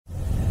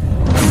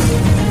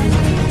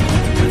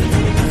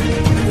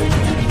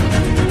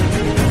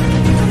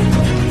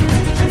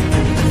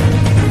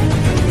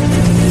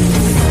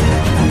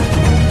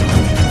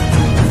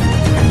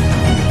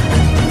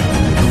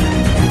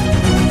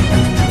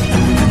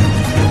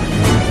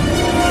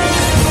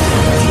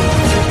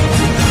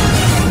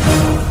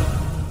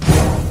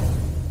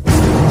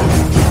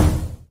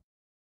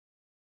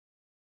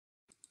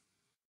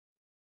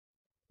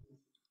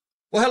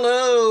Well,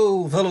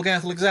 hello, fellow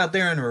Catholics out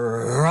there in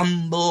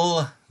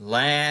Rumble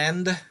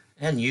Land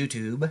and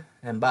YouTube.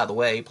 And by the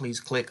way, please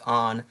click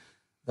on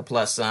the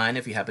plus sign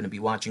if you happen to be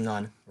watching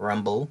on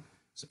Rumble.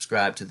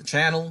 Subscribe to the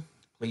channel.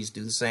 Please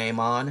do the same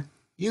on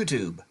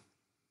YouTube.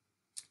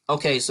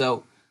 Okay,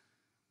 so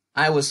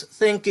I was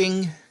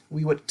thinking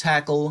we would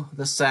tackle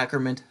the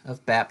sacrament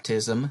of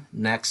baptism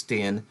next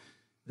in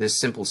this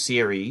simple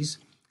series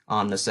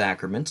on the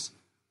sacraments,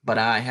 but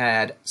I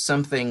had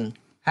something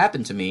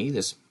happen to me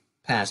this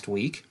past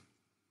week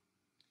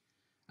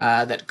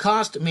that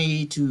caused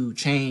me to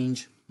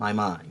change my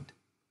mind.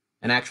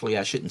 And actually,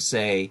 I shouldn't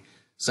say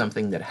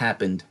something that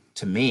happened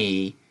to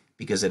me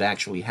because it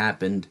actually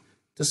happened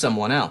to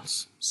someone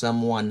else,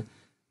 someone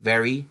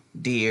very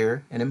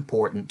dear and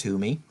important to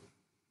me,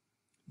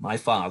 my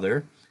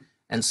father.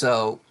 And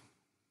so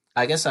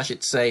I guess I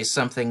should say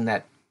something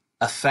that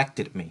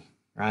affected me,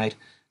 right?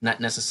 Not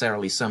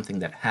necessarily something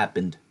that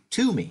happened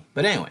to me.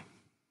 But anyway,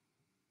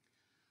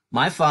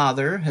 my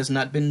father has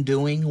not been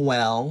doing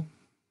well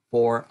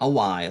for a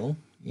while.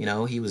 You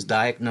know, he was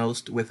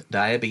diagnosed with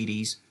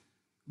diabetes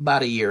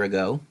about a year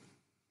ago.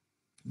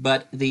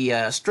 But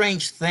the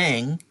strange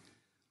thing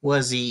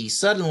was he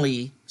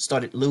suddenly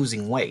started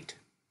losing weight,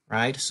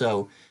 right?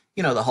 So,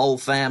 the whole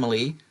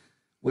family,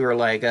 we were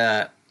like,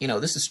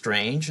 this is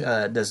strange.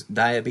 Does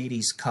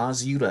diabetes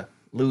cause you to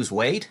lose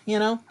weight,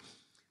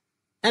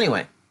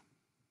 Anyway,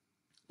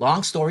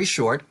 long story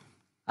short,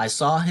 I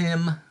saw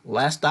him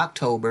last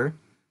October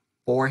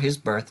for his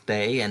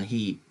birthday, and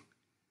he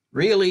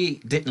really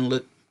didn't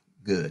look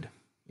good,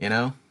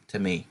 to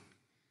me.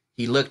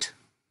 He looked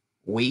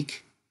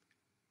weak.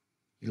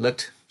 He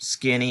looked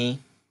skinny,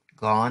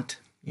 gaunt,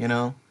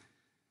 and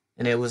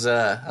it was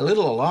a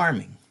little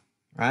alarming,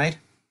 right?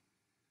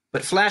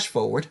 But flash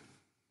forward,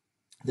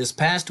 this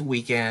past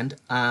weekend,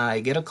 I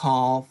get a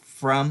call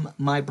from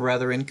my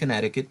brother in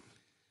Connecticut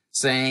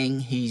saying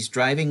he's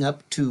driving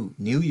up to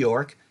New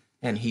York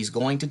and he's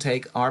going to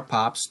take our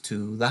pops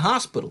to the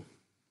hospital.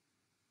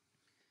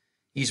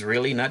 He's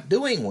really not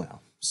doing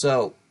well.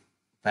 So,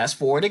 fast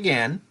forward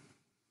again,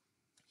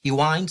 he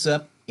winds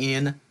up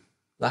in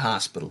the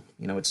hospital.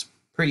 It's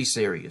pretty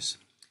serious.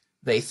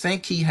 They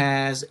think he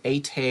has a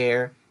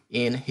tear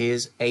in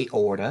his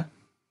aorta,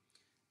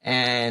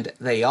 and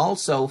they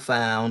also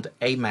found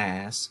a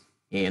mass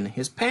in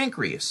his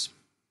pancreas,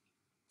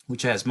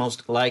 which has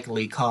most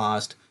likely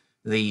caused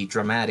the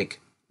dramatic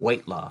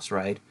weight loss,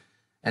 right?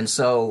 And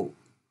so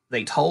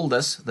they told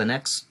us the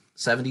next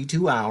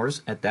 72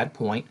 hours at that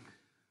point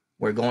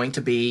were going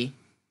to be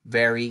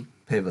very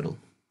pivotal.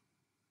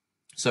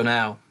 So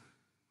now,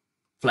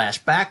 flash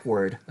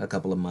backward a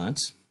couple of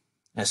months.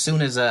 As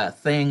soon as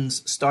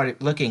things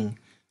started looking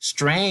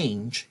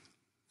strange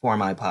for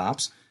my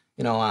pops,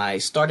 I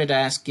started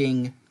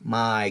asking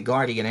my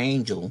guardian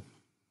angel,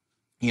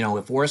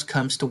 if worse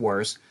comes to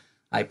worse,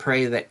 I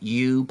pray that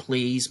you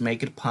please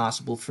make it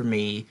possible for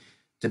me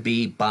to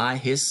be by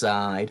his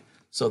side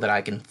so that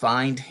I can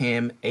find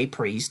him a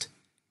priest,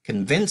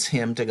 convince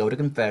him to go to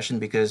confession,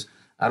 because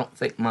I don't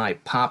think my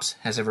pops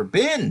has ever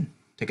been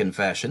to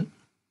confession,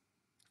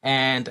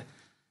 and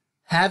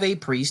have a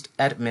priest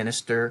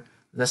administer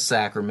the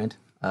sacrament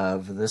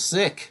of the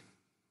sick.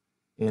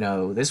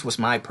 This was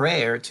my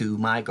prayer to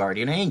my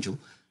guardian angel.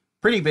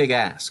 Pretty big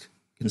ask,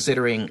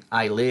 considering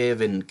I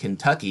live in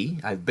Kentucky.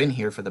 I've been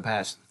here for the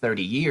past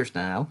 30 years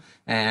now,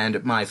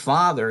 and my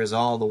father is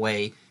all the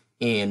way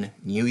in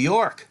New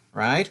York,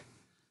 right?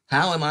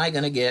 How am I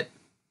going to get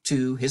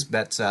to his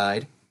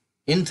bedside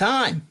in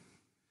time?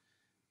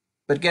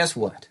 But guess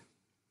what?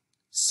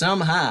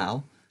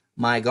 Somehow,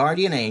 my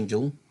guardian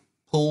angel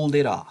pulled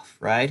it off,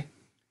 right?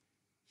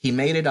 He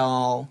made it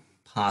all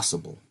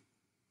possible.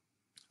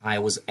 I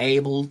was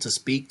able to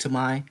speak to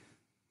my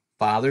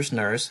father's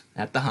nurse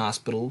at the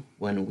hospital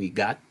when we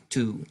got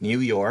to New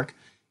York.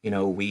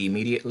 We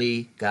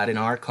immediately got in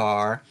our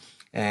car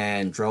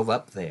and drove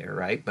up there,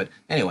 right? But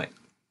anyway,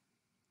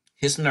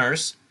 his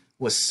nurse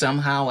was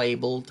somehow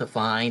able to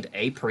find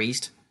a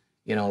priest,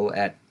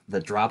 at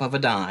the drop of a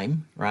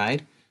dime,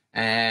 right?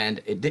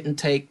 And it didn't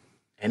take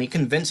any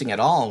convincing at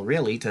all,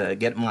 really, to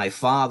get my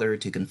father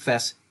to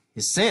confess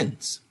his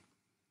sins,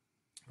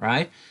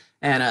 right?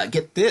 And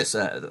get this,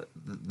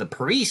 the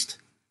priest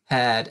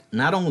had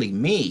not only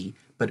me,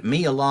 but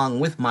me along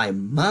with my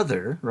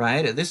mother,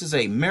 right? This is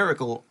a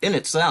miracle in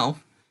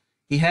itself.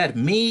 He had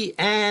me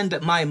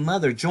and my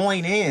mother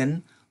join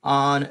in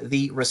on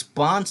the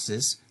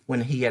responses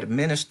when he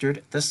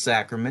administered the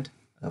sacrament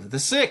of the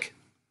sick.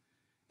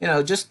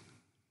 Just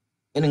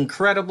an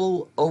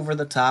incredible,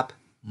 over-the-top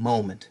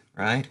moment,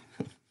 right?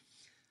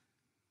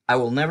 I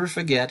will never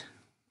forget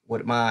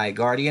what my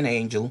guardian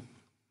angel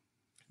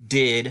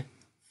did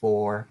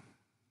for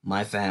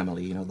my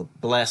family. The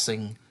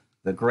blessing,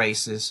 the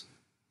graces,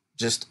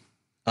 just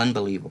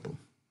unbelievable.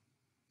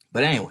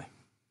 But anyway,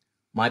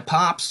 my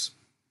pops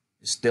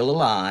is still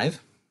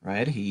alive,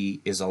 right?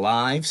 He is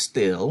alive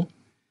still.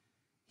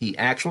 He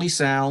actually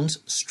sounds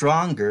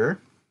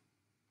stronger.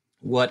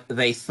 What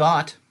they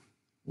thought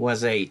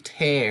was a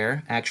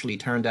tear actually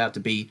turned out to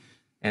be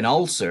an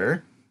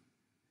ulcer.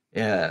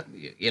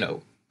 you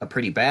know, a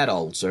pretty bad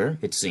ulcer,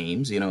 it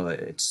seems. You know,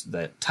 it's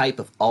the type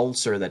of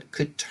ulcer that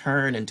could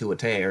turn into a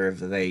tear if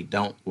they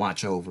don't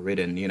watch over it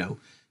and, you know,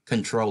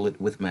 control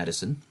it with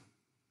medicine,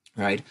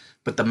 right?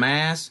 But the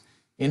mass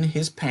in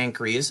his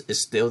pancreas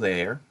is still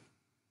there.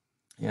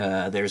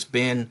 There's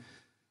been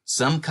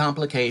some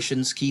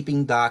complications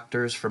keeping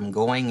doctors from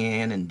going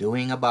in and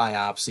doing a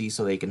biopsy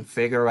so they can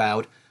figure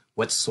out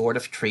what sort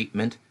of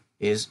treatment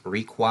is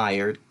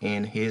required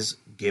in his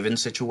given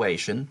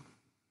situation.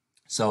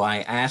 So I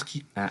ask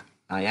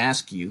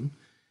you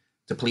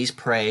to please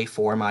pray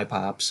for my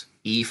pops,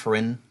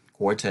 Efren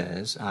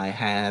Cortez. I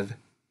have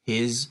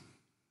his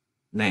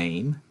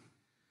name,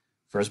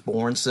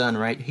 firstborn son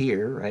right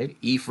here, right?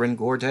 Efren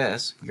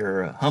Cortez,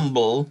 your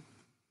humble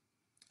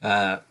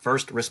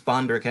first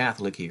responder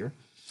Catholic here.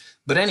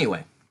 But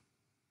anyway,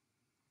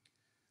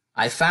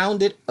 I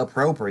found it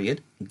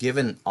appropriate,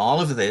 given all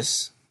of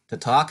this, to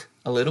talk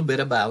a little bit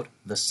about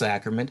the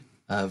sacrament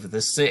of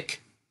the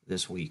sick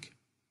this week.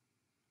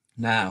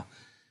 Now,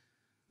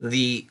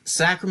 the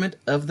sacrament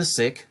of the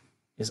sick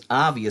is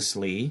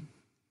obviously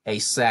a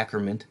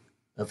sacrament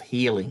of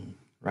healing,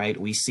 right?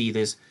 We see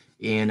this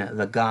in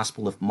the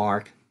Gospel of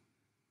Mark,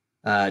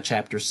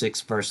 chapter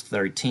 6, verse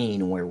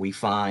 13, where we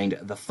find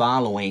the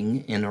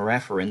following in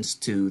reference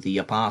to the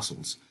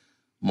apostles.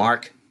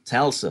 Mark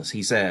tells us,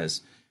 he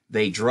says,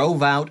 they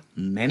drove out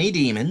many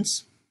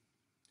demons,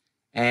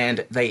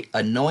 and they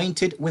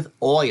anointed with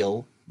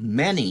oil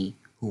many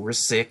who were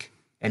sick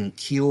and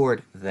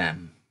cured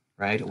them.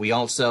 Right? We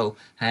also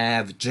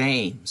have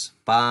James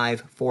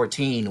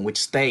 5:14, which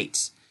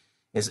states,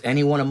 is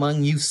anyone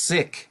among you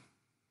sick?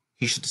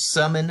 He should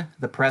summon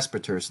the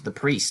presbyters, the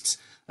priests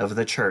of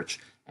the church,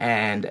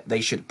 and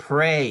they should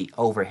pray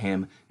over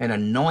him and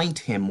anoint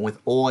him with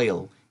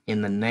oil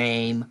in the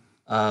name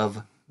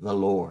of the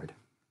Lord.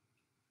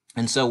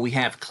 And so we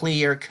have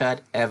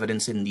clear-cut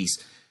evidence in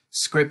these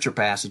scripture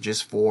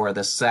passages for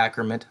the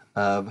sacrament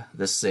of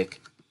the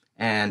sick.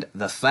 And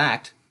the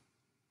fact,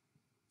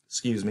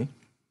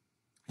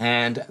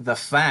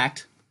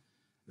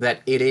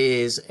 that it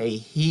is a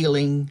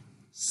healing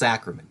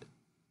sacrament.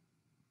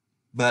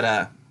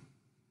 But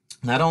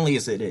not only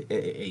is it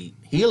a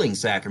healing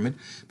sacrament,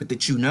 but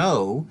that you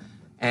know,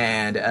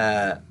 and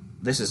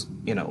this is,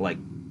 you know, like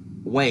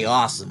way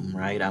awesome,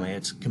 right? I mean,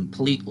 it's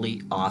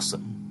completely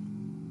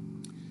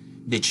awesome.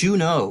 Did you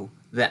know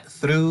that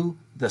through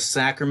the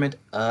sacrament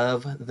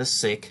of the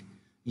sick,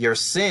 your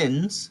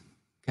sins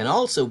can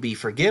also be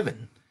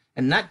forgiven?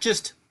 And not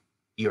just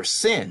your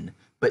sin,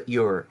 but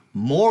your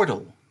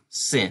mortal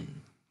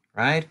sin,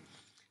 right?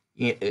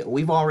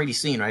 We've already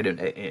seen, right,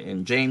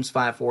 in James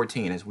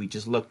 5:14, as we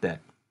just looked at,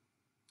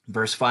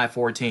 verse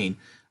 5:14,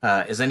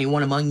 is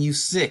anyone among you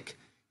sick?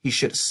 He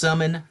should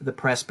summon the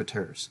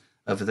presbyters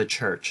of the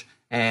church,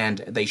 and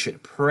they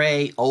should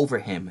pray over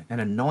him and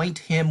anoint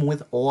him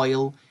with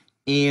oil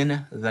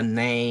in the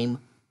name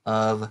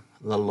of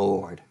the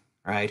Lord,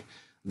 right?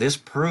 This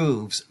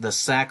proves the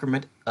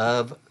sacrament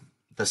of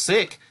the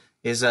sick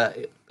is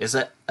a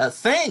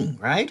thing,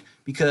 right?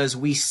 Because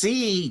we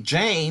see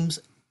James,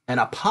 an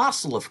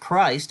apostle of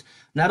Christ,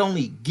 not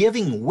only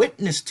giving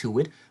witness to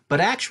it, but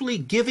actually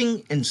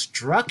giving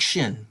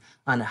instruction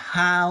on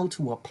how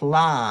to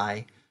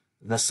apply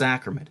the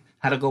sacrament,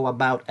 how to go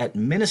about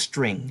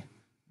administering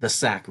the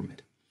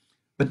sacrament.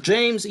 But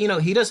James, you know,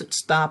 he doesn't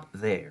stop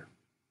there.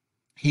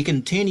 He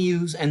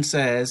continues and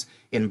says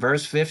in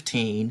verse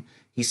 15,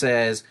 he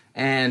says,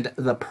 and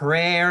the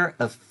prayer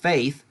of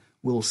faith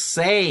will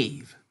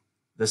save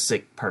the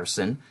sick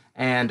person,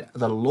 and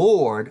the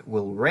Lord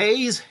will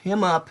raise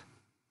him up.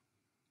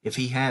 If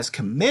he has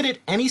committed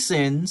any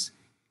sins,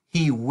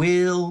 he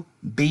will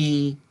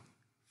be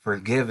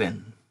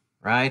forgiven,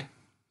 right?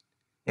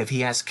 If he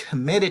has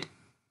committed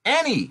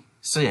any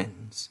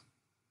sins,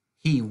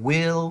 he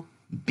will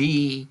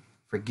be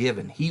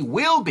forgiven. He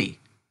will be,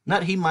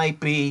 not he might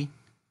be,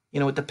 you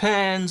know, it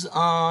depends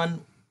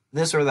on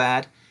this or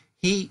that.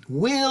 He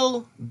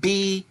will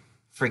be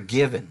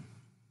forgiven.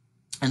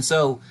 And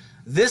so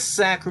this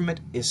sacrament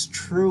is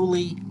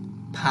truly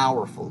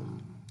powerful,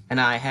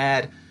 and I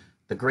had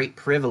the great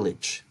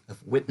privilege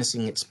of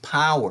witnessing its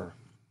power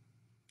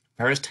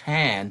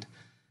firsthand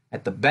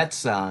at the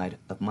bedside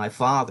of my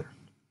father.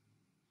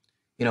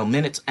 You know,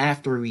 minutes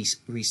after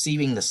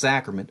receiving the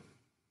sacrament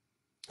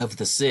of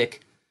the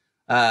sick,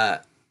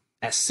 as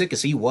sick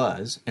as he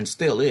was and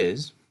still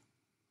is,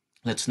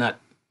 let's not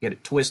get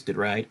it twisted,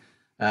 right?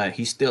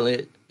 He still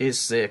is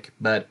sick,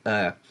 but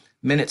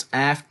minutes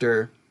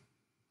after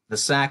the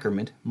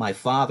sacrament, my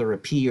father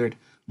appeared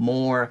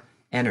more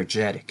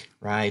energetic,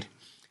 right?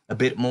 A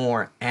bit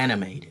more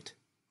animated.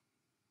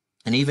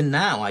 And even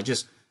now, I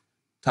just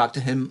talked to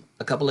him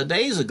a couple of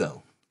days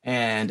ago,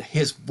 and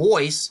his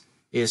voice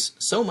is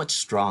so much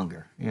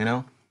stronger, you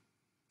know?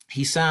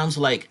 He sounds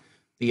like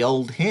the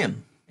old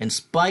him, in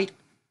spite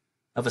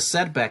of a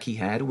setback he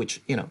had,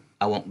 which, you know,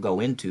 I won't go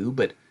into,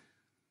 but,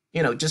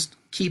 you know, just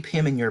keep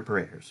him in your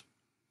prayers.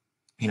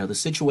 You know, the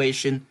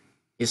situation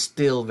is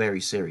still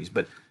very serious,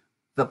 but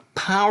the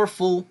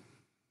powerful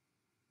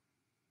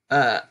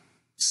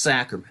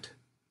sacrament,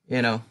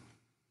 you know,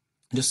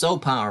 just so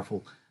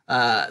powerful.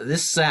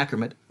 This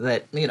sacrament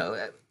that,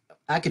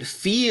 I could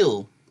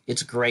feel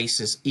its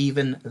graces,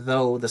 even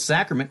though the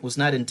sacrament was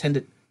not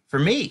intended for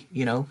me,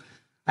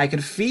 I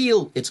could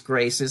feel its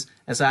graces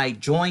as I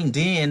joined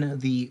in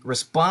the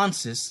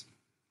responses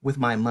with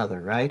my mother,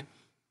 right?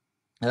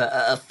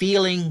 A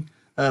feeling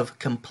of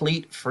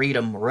complete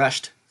freedom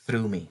rushed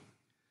through me.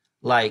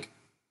 Like,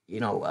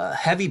 a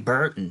heavy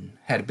burden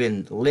had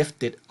been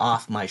lifted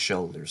off my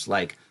shoulders.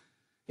 Like,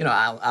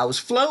 I was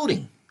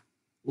floating.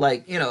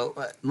 Like,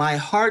 my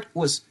heart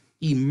was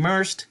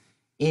immersed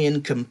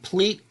in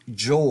complete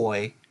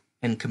joy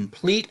and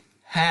complete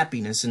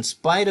happiness in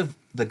spite of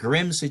the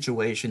grim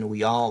situation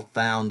we all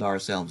found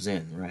ourselves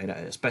in, right?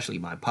 Especially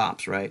my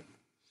pops, right?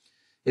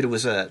 It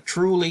was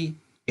truly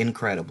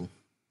incredible.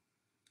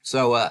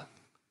 So,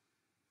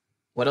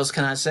 what else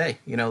can I say?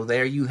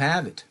 There you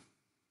have it.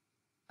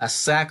 A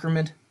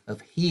sacrament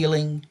of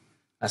healing,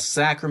 a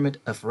sacrament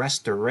of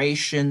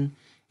restoration,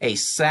 a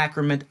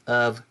sacrament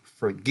of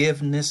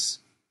forgiveness.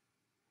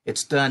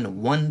 It's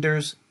done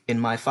wonders in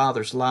my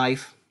father's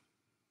life.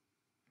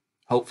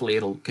 Hopefully,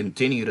 it'll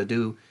continue to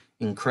do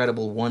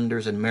incredible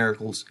wonders and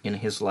miracles in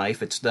his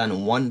life. It's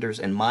done wonders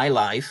in my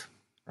life,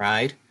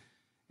 right?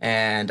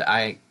 And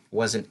I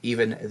wasn't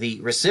even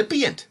the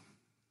recipient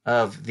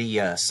of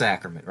the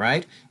sacrament,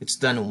 right? It's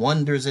done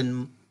wonders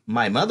in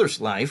my mother's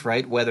life,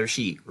 right? Whether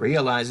she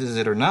realizes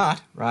it or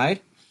not,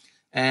 right?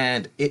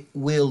 And it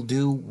will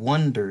do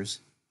wonders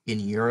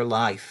in your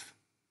life,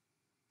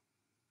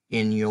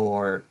 in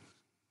your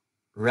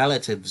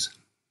relatives'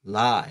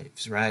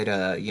 lives, right?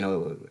 A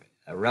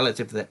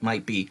relative that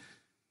might be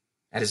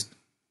at his,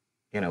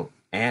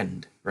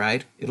 end,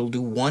 right? It'll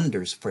do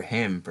wonders for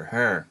him, for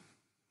her.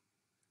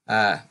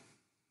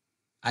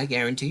 I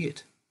guarantee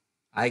it.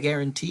 I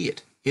guarantee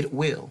it. It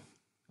will.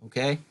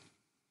 Okay?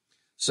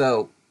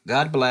 So,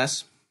 God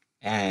bless,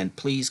 and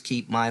please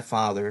keep my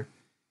father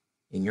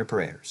in your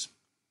prayers.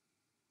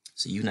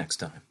 See you next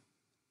time.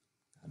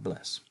 God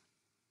bless.